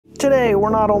Today, we're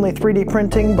not only 3D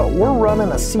printing, but we're running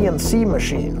a CNC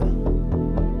machine.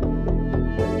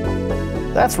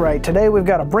 That's right, today we've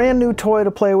got a brand new toy to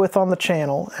play with on the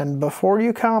channel, and before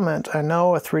you comment, I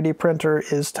know a 3D printer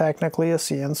is technically a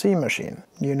CNC machine.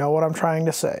 You know what I'm trying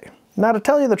to say. Now, to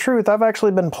tell you the truth, I've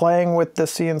actually been playing with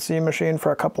this CNC machine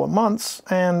for a couple of months,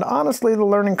 and honestly, the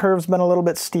learning curve's been a little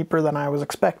bit steeper than I was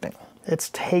expecting. It's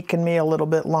taken me a little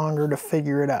bit longer to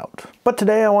figure it out. But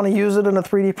today I want to use it in a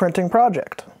 3D printing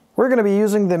project. We're going to be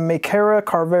using the Makera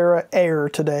Carvera Air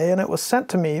today, and it was sent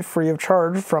to me free of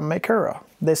charge from Makera.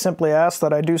 They simply asked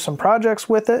that I do some projects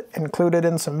with it, include it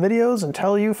in some videos, and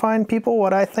tell you fine people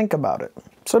what I think about it.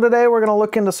 So today we're going to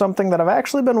look into something that I've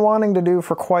actually been wanting to do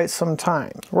for quite some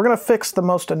time. We're going to fix the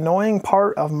most annoying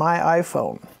part of my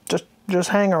iPhone. Just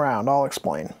hang around, I'll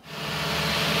explain.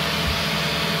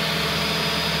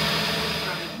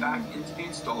 Back into the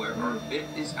installer, or bit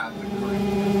is at the correct.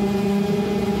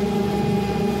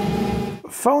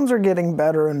 Phones are getting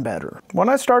better and better. When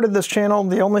I started this channel,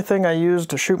 the only thing I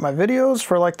used to shoot my videos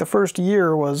for like the first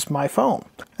year was my phone.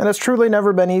 And it's truly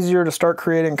never been easier to start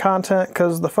creating content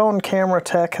because the phone camera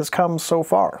tech has come so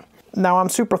far. Now, I'm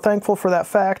super thankful for that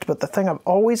fact, but the thing I've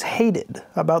always hated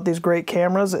about these great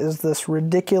cameras is this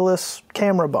ridiculous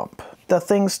camera bump. The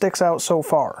thing sticks out so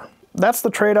far. That's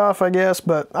the trade-off, I guess,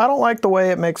 but I don't like the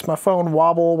way it makes my phone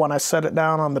wobble when I set it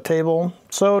down on the table.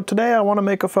 So today I want to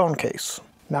make a phone case.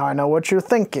 Now I know what you're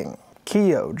thinking.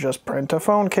 Keo, just print a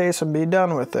phone case and be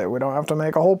done with it. We don't have to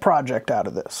make a whole project out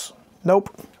of this. Nope.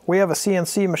 We have a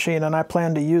CNC machine and I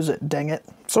plan to use it, dang it.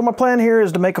 So my plan here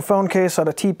is to make a phone case out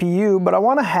of TPU, but I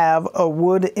want to have a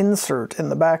wood insert in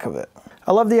the back of it.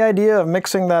 I love the idea of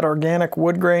mixing that organic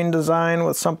wood grain design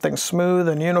with something smooth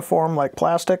and uniform like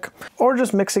plastic, or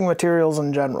just mixing materials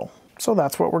in general. So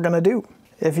that's what we're going to do.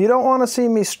 If you don't want to see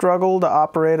me struggle to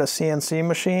operate a CNC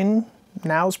machine,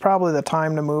 now's probably the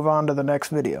time to move on to the next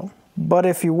video. But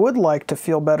if you would like to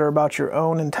feel better about your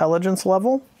own intelligence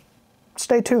level,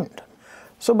 stay tuned.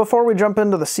 So before we jump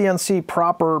into the CNC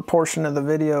proper portion of the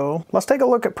video, let's take a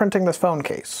look at printing this phone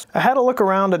case. I had a look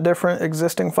around at different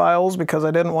existing files because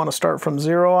I didn't want to start from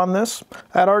zero on this.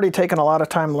 I'd already taken a lot of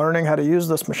time learning how to use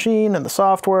this machine and the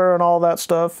software and all that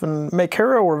stuff, and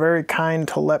Makera were very kind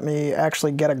to let me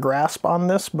actually get a grasp on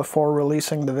this before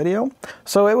releasing the video.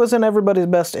 So it was in everybody's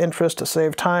best interest to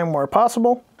save time where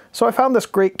possible. So I found this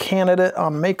great candidate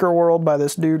on MakerWorld by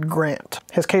this dude Grant.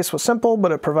 His case was simple,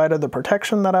 but it provided the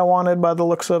protection that I wanted by the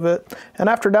looks of it. And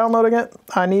after downloading it,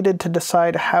 I needed to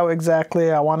decide how exactly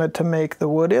I wanted to make the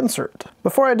wood insert.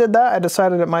 Before I did that, I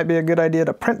decided it might be a good idea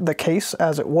to print the case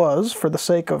as it was. For the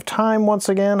sake of time, once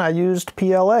again, I used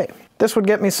PLA. This would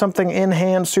get me something in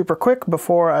hand super quick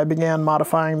before I began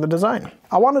modifying the design.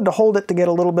 I wanted to hold it to get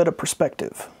a little bit of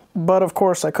perspective. But of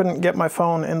course I couldn't get my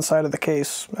phone inside of the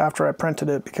case after I printed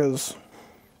it because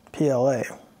PLA.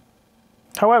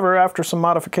 However, after some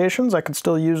modifications, I could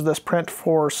still use this print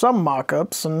for some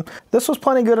mock-ups, and this was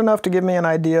plenty good enough to give me an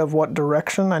idea of what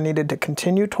direction I needed to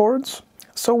continue towards.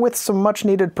 So with some much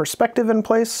needed perspective in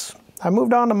place, I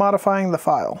moved on to modifying the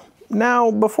file.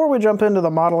 Now, before we jump into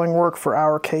the modeling work for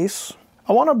our case,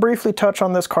 I want to briefly touch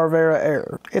on this Carvera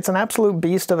Air. It's an absolute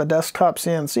beast of a desktop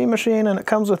CNC machine, and it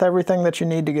comes with everything that you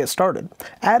need to get started.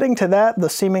 Adding to that the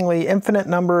seemingly infinite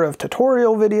number of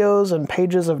tutorial videos and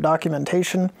pages of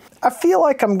documentation, I feel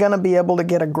like I'm going to be able to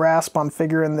get a grasp on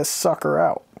figuring this sucker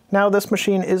out. Now, this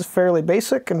machine is fairly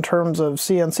basic in terms of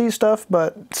CNC stuff,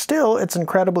 but still, it's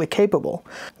incredibly capable.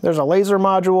 There's a laser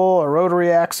module, a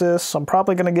rotary axis. I'm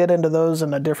probably going to get into those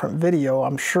in a different video,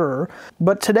 I'm sure.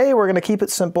 But today, we're going to keep it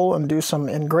simple and do some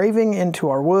engraving into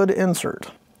our wood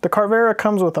insert. The Carvera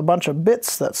comes with a bunch of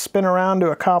bits that spin around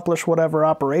to accomplish whatever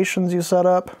operations you set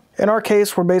up. In our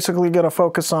case, we're basically going to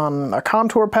focus on a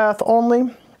contour path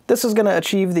only. This is going to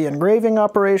achieve the engraving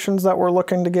operations that we're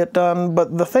looking to get done,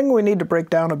 but the thing we need to break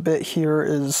down a bit here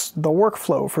is the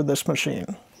workflow for this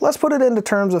machine. Let's put it into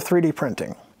terms of 3D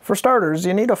printing. For starters,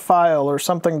 you need a file or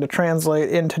something to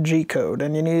translate into G-code,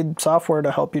 and you need software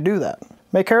to help you do that.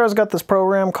 Makera's got this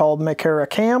program called Makera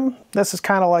Cam. This is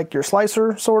kind of like your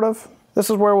slicer, sort of. This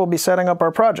is where we'll be setting up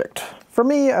our project. For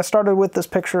me, I started with this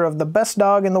picture of the best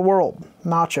dog in the world,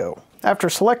 Nacho. After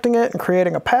selecting it and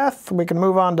creating a path, we can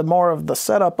move on to more of the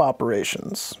setup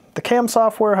operations. The CAM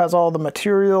software has all the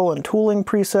material and tooling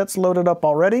presets loaded up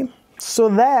already, so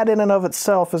that in and of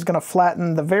itself is going to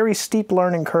flatten the very steep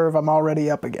learning curve I'm already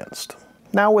up against.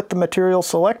 Now with the material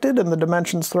selected and the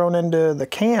dimensions thrown into the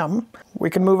CAM,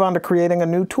 we can move on to creating a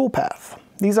new toolpath.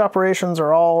 These operations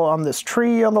are all on this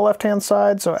tree on the left-hand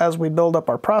side, so as we build up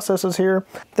our processes here,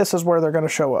 this is where they're going to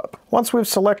show up. Once we've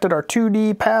selected our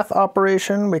 2D path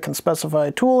operation, we can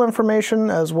specify tool information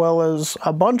as well as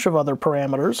a bunch of other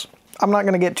parameters. I'm not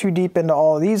going to get too deep into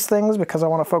all of these things because I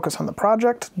want to focus on the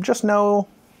project. Just know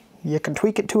you can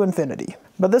tweak it to infinity.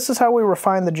 But this is how we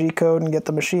refine the G-code and get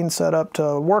the machine set up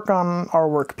to work on our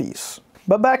workpiece.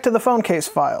 But back to the phone case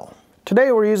file.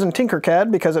 Today we're using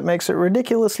TinkerCAD because it makes it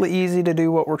ridiculously easy to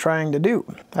do what we're trying to do.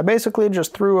 I basically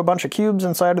just threw a bunch of cubes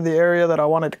inside of the area that I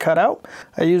wanted to cut out.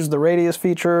 I used the radius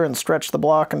feature and stretched the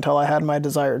block until I had my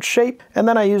desired shape, and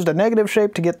then I used a negative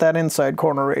shape to get that inside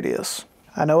corner radius.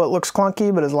 I know it looks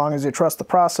clunky, but as long as you trust the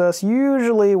process,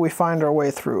 usually we find our way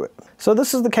through it. So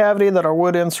this is the cavity that our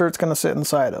wood insert's going to sit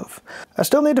inside of. I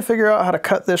still need to figure out how to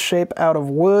cut this shape out of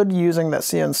wood using that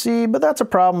CNC, but that's a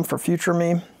problem for future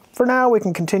me. For now, we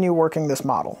can continue working this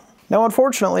model. Now,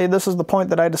 unfortunately, this is the point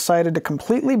that I decided to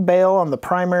completely bail on the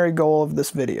primary goal of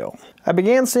this video. I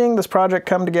began seeing this project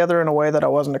come together in a way that I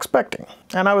wasn't expecting,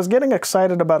 and I was getting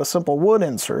excited about a simple wood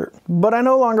insert, but I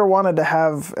no longer wanted to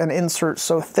have an insert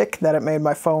so thick that it made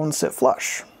my phone sit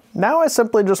flush. Now I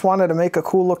simply just wanted to make a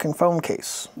cool looking phone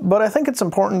case. But I think it's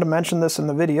important to mention this in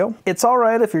the video. It's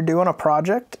alright if you're doing a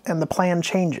project and the plan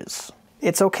changes.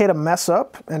 It's okay to mess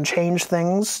up and change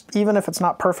things, even if it's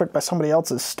not perfect by somebody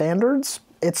else's standards.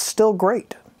 It's still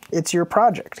great. It's your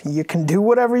project. You can do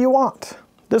whatever you want.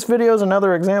 This video is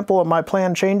another example of my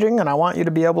plan changing, and I want you to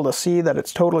be able to see that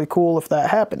it's totally cool if that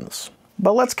happens.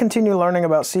 But let's continue learning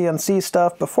about CNC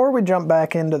stuff before we jump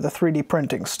back into the 3D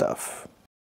printing stuff.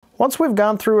 Once we've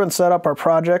gone through and set up our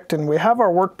project and we have our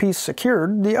workpiece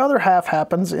secured, the other half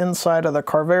happens inside of the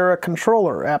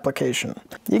CarveraController application.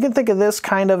 You can think of this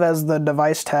kind of as the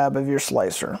device tab of your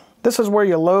slicer. This is where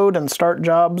you load and start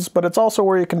jobs, but it's also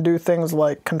where you can do things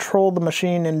like control the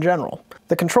machine in general.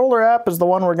 The controller app is the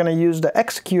one we're going to use to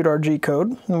execute our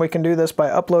G-code, and we can do this by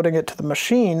uploading it to the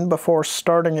machine before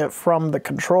starting it from the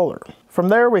controller. From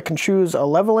there, we can choose a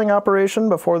leveling operation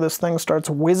before this thing starts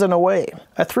whizzing away.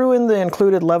 I threw in the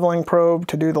included leveling probe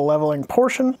to do the leveling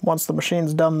portion. Once the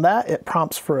machine's done that, it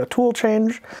prompts for a tool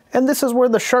change, and this is where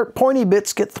the sharp pointy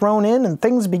bits get thrown in and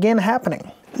things begin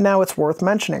happening. Now, it's worth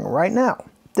mentioning right now,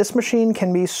 this machine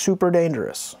can be super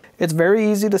dangerous. It's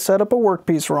very easy to set up a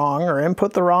workpiece wrong or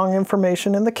input the wrong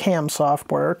information in the CAM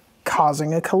software,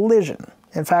 causing a collision.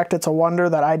 In fact, it's a wonder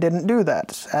that I didn't do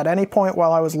that at any point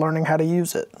while I was learning how to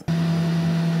use it.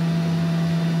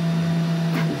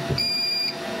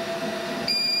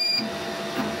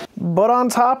 But on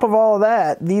top of all of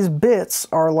that, these bits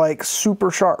are like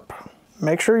super sharp.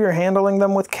 Make sure you're handling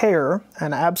them with care,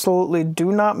 and absolutely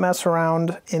do not mess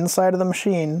around inside of the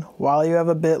machine while you have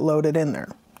a bit loaded in there.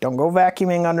 Don't go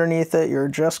vacuuming underneath it, you're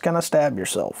just gonna stab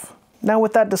yourself. Now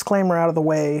with that disclaimer out of the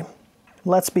way,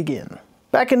 let's begin.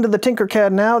 Back into the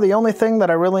TinkerCAD now, the only thing that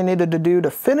I really needed to do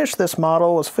to finish this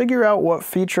model was figure out what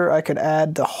feature I could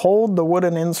add to hold the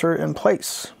wooden insert in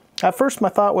place. At first my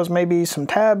thought was maybe some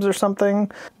tabs or something,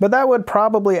 but that would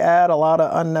probably add a lot of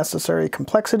unnecessary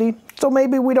complexity, so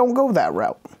maybe we don't go that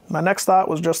route. My next thought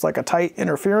was just like a tight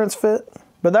interference fit,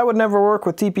 but that would never work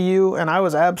with TPU, and I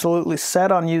was absolutely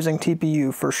set on using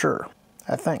TPU for sure,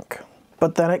 I think.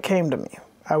 But then it came to me.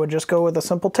 I would just go with a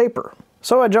simple taper.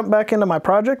 So I jumped back into my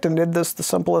project and did this the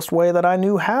simplest way that I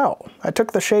knew how. I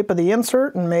took the shape of the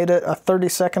insert and made it a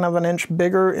 32nd of an inch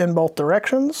bigger in both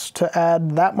directions to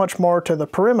add that much more to the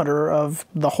perimeter of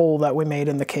the hole that we made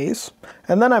in the case.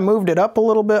 And then I moved it up a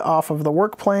little bit off of the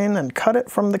work plane and cut it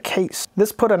from the case.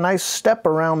 This put a nice step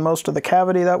around most of the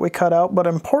cavity that we cut out, but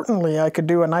importantly I could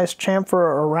do a nice chamfer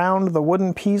around the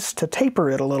wooden piece to taper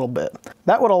it a little bit.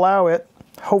 That would allow it,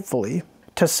 hopefully,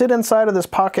 to sit inside of this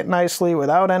pocket nicely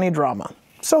without any drama.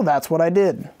 So that's what I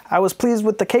did. I was pleased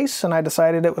with the case, and I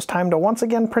decided it was time to once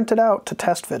again print it out to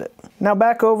test fit it. Now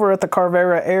back over at the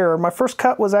Carvera Air, my first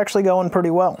cut was actually going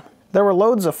pretty well. There were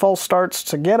loads of false starts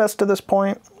to get us to this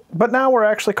point, but now we're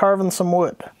actually carving some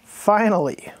wood.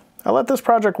 Finally. I let this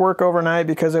project work overnight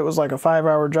because it was like a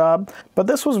 5-hour job, but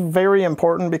this was very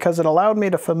important because it allowed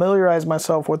me to familiarize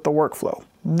myself with the workflow.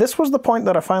 This was the point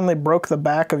that I finally broke the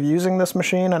back of using this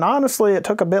machine, and honestly it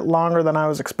took a bit longer than I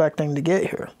was expecting to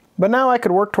get here. But now I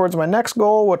could work towards my next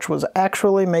goal, which was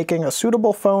actually making a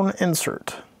suitable phone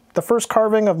insert. The first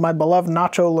carving of my beloved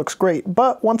Nacho looks great,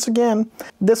 but once again,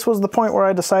 this was the point where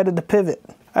I decided to pivot.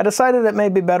 I decided it may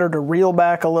be better to reel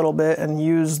back a little bit and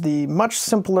use the much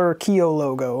simpler Kyo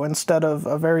logo instead of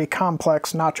a very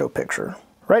complex Nacho picture.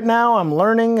 Right now I'm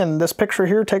learning, and this picture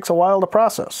here takes a while to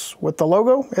process. With the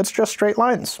logo, it's just straight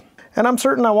lines. And I'm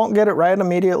certain I won't get it right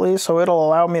immediately, so it'll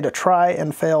allow me to try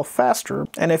and fail faster.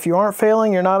 And if you aren't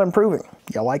failing, you're not improving.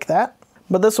 You like that?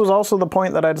 But this was also the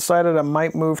point that I decided I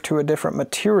might move to a different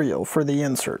material for the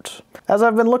insert. As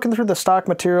I've been looking through the stock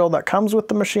material that comes with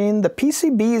the machine, the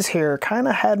PCBs here kind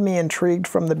of had me intrigued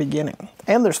from the beginning.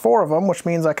 And there's 4 of them, which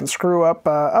means I can screw up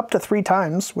to 3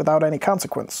 times without any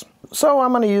consequence. So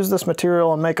I'm going to use this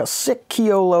material and make a sick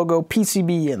Kyo logo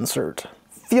PCB insert.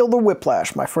 Feel the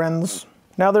whiplash, my friends.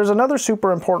 Now there's another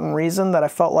super important reason that I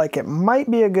felt like it might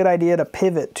be a good idea to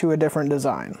pivot to a different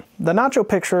design. The Nacho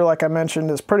picture, like I mentioned,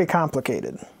 is pretty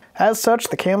complicated. As such,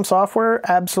 the CAM software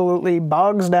absolutely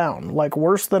bogs down, like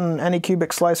worse than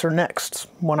Anycubic Slicer Next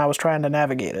when I was trying to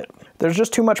navigate it. There's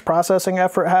just too much processing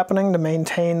effort happening to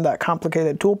maintain that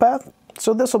complicated toolpath,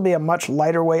 so this will be a much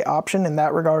lighter weight option in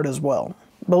that regard as well.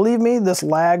 Believe me, this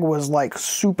lag was like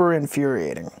super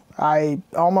infuriating. I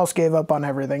almost gave up on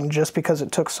everything just because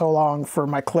it took so long for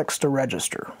my clicks to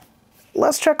register.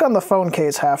 Let's check on the phone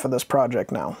case half of this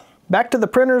project now. Back to the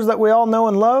printers that we all know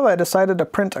and love, I decided to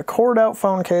print a cored out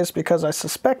phone case because I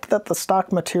suspect that the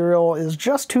stock material is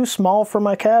just too small for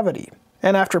my cavity.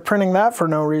 And after printing that for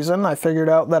no reason, I figured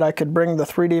out that I could bring the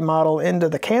 3D model into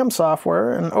the CAM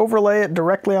software and overlay it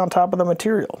directly on top of the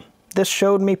material. This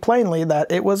showed me plainly that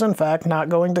it was in fact not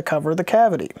going to cover the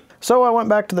cavity. So I went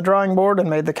back to the drawing board and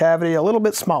made the cavity a little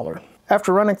bit smaller.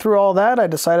 After running through all that, I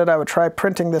decided I would try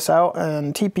printing this out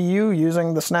in TPU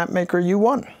using the Snapmaker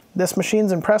U1. This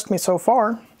machine's impressed me so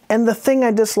far. And the thing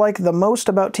I dislike the most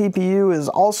about TPU is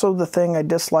also the thing I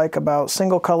dislike about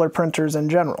single color printers in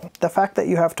general. The fact that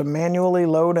you have to manually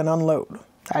load and unload.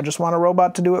 I just want a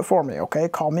robot to do it for me, okay?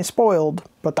 Call me spoiled,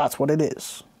 but that's what it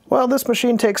is. Well, this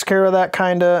machine takes care of that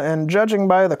kinda, and judging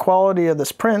by the quality of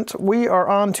this print, we are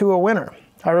on to a winner.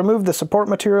 I removed the support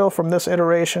material from this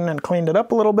iteration and cleaned it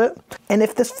up a little bit, and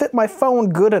if this fit my phone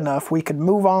good enough, we could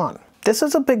move on. This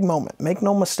is a big moment, make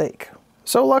no mistake.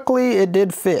 So luckily it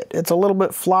did fit. It's a little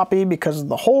bit floppy because of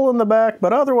the hole in the back,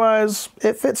 but otherwise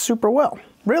it fits super well.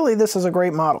 Really, this is a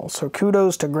great model, so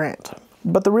kudos to Grant.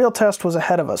 But the real test was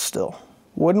ahead of us still.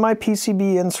 Would my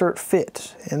PCB insert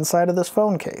fit inside of this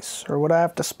phone case, or would I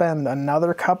have to spend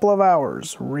another couple of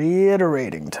hours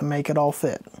reiterating to make it all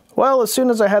fit? Well, as soon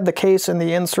as I had the case and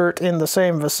the insert in the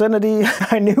same vicinity,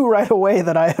 I knew right away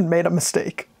that I had made a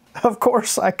mistake. Of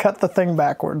course, I cut the thing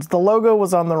backwards. The logo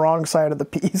was on the wrong side of the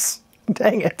piece.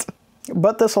 Dang it.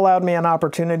 But this allowed me an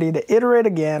opportunity to iterate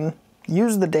again,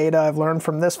 use the data I've learned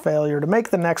from this failure to make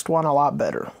the next one a lot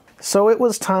better. So it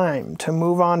was time to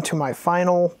move on to my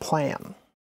final plan.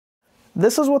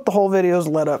 This is what the whole video's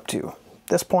led up to,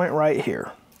 this point right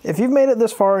here. If you've made it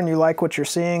this far and you like what you're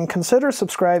seeing, consider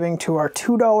subscribing to our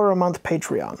 $2 a month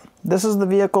Patreon. This is the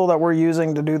vehicle that we're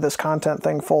using to do this content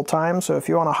thing full time, so if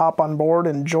you want to hop on board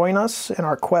and join us in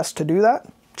our quest to do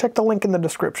that, check the link in the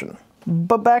description.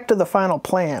 But back to the final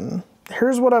plan.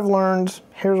 Here's what I've learned,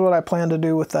 here's what I plan to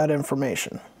do with that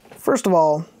information. First of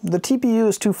all, the TPU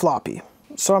is too floppy,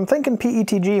 so I'm thinking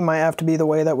PETG might have to be the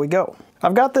way that we go.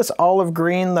 I've got this olive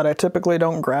green that I typically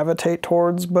don't gravitate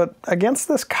towards, but against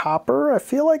this copper, I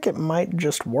feel like it might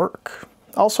just work.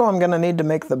 Also, I'm gonna need to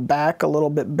make the back a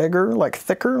little bit bigger, like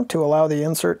thicker, to allow the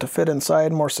insert to fit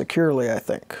inside more securely, I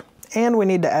think. And we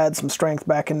need to add some strength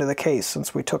back into the case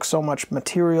since we took so much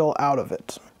material out of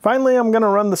it. Finally, I'm gonna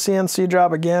run the CNC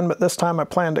job again, but this time I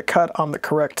plan to cut on the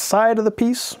correct side of the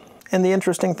piece. And the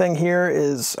interesting thing here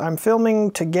is I'm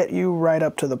filming to get you right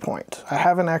up to the point. I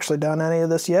haven't actually done any of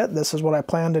this yet. This is what I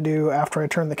plan to do after I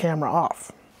turn the camera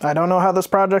off. I don't know how this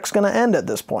project's gonna end at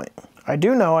this point. I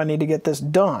do know I need to get this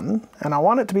done, and I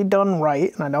want it to be done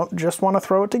right, and I don't just want to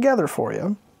throw it together for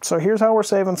you. So here's how we're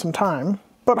saving some time,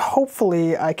 but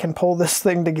hopefully I can pull this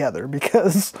thing together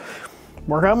because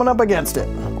we're coming up against it.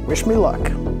 Wish me luck.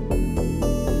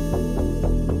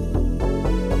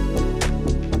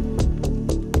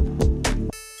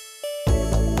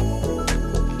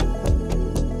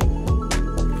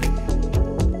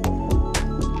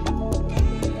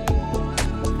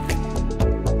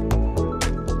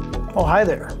 Oh, hi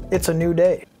there. It's a new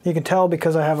day. You can tell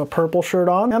because I have a purple shirt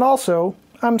on, and also,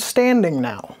 I'm standing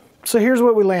now. So here's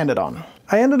what we landed on.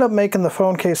 I ended up making the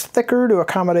phone case thicker to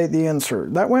accommodate the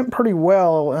insert. That went pretty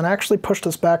well and actually pushed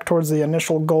us back towards the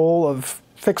initial goal of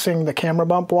fixing the camera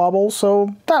bump wobble,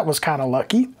 so that was kind of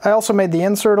lucky. I also made the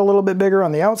insert a little bit bigger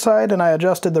on the outside, and I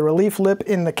adjusted the relief lip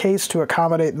in the case to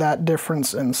accommodate that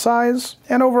difference in size.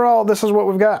 And overall, this is what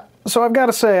we've got. So I've got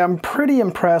to say, I'm pretty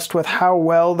impressed with how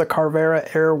well the Carvera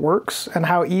Air works and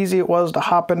how easy it was to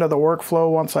hop into the workflow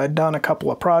once I'd done a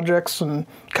couple of projects and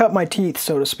cut my teeth,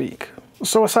 so to speak.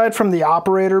 So aside from the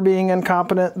operator being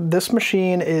incompetent, this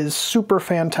machine is super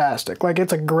fantastic. Like,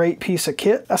 it's a great piece of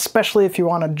kit, especially if you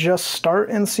want to just start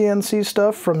in CNC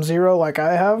stuff from zero like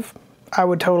I have. I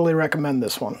would totally recommend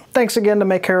this one. Thanks again to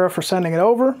Makera for sending it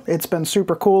over. It's been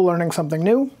super cool learning something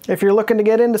new. If you're looking to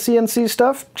get into CNC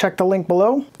stuff, check the link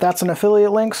below. That's an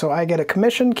affiliate link, so I get a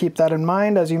commission. Keep that in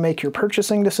mind as you make your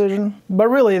purchasing decision. But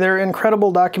really, their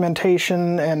incredible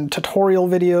documentation and tutorial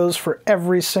videos for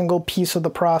every single piece of the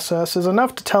process is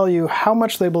enough to tell you how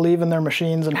much they believe in their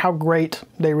machines and how great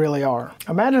they really are.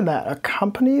 Imagine that, a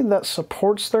company that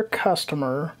supports their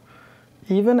customer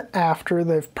even after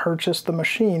they've purchased the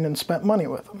machine and spent money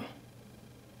with them.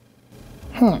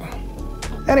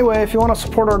 Anyway, if you want to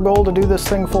support our goal to do this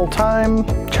thing full time,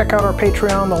 check out our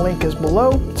Patreon, the link is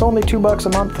below. It's only $2 a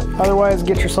month. Otherwise,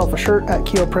 get yourself a shirt at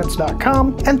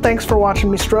keoprints.com. And thanks for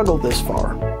watching me struggle this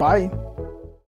far. Bye.